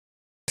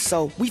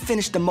So we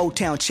finished the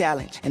Motown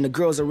Challenge, and the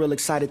girls are real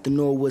excited, the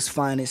Norwood's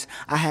finest.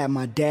 I had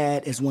my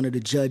dad as one of the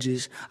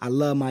judges. I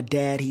love my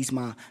dad. He's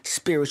my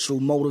spiritual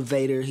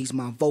motivator. He's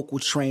my vocal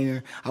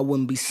trainer. I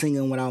wouldn't be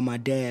singing without my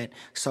dad.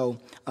 So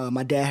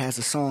my dad has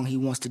a song he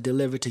wants to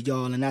deliver to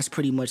y'all, and that's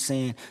pretty much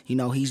saying, you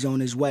know, he's on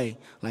his way.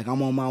 Like,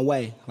 I'm on my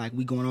way. Like,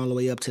 we going all the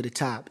way up to the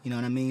top. You know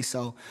what I mean?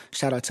 So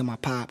shout out to my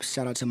pops.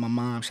 Shout out to my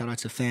mom. Shout out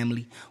to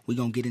family. We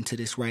gonna get into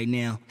this right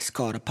now. It's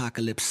called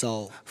Apocalypse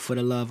Soul. For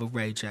the love of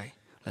Ray J.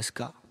 Let's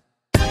go.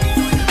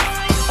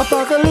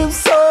 Apocalypse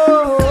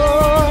Soul.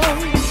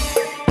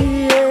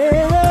 Yeah,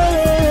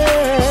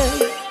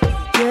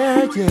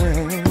 yeah,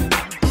 yeah.